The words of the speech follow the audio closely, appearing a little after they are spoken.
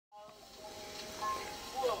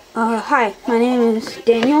Hi, my name is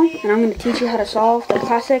Daniel, and I'm going to teach you how to solve the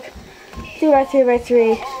classic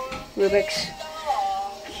 3x3x3 Rubik's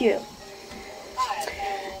Cube.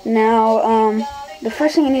 Now, the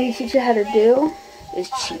first thing I need to teach you how to do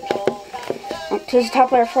is cheat. To the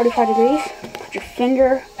top layer 45 degrees, put your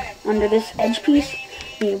finger under this edge piece,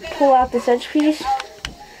 and you pull out this edge piece.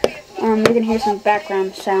 You're going to hear some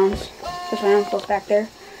background sounds, because my arm goes back there.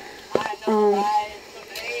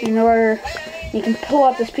 You can pull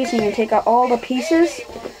out this piece and you can take out all the pieces.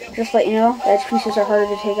 Just to let you know, the edge pieces are harder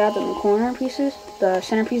to take out than the corner pieces. The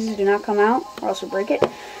center pieces do not come out, or else you'll break it.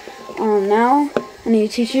 Now, I need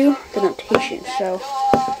to teach you the notation. So,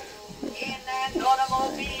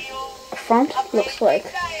 front looks like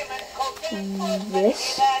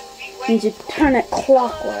this. You need to turn it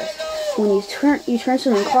clockwise. When you turn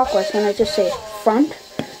something clockwise, when I just say front,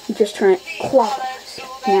 you just turn it clockwise.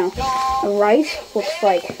 Now, right looks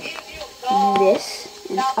like this,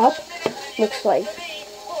 and up looks like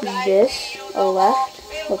this, a left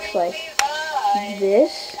looks like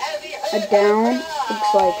this, a down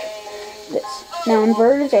looks like this. Now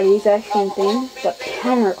inverted are the exact same thing, but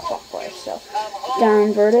counterclockwise. So down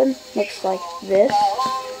inverted looks like this,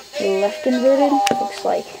 left inverted looks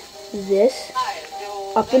like this,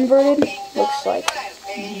 up inverted looks like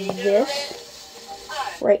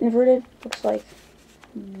this, right inverted looks like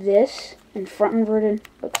this, and front inverted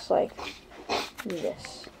looks like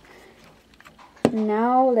this.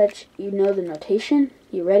 Now that you know the notation,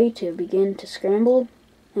 you're ready to begin to scramble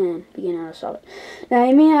and begin how to solve it. Now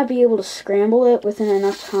you may not be able to scramble it within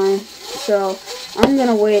enough time, so I'm going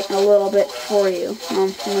to wait a little bit for you.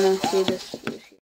 I'm going to do this.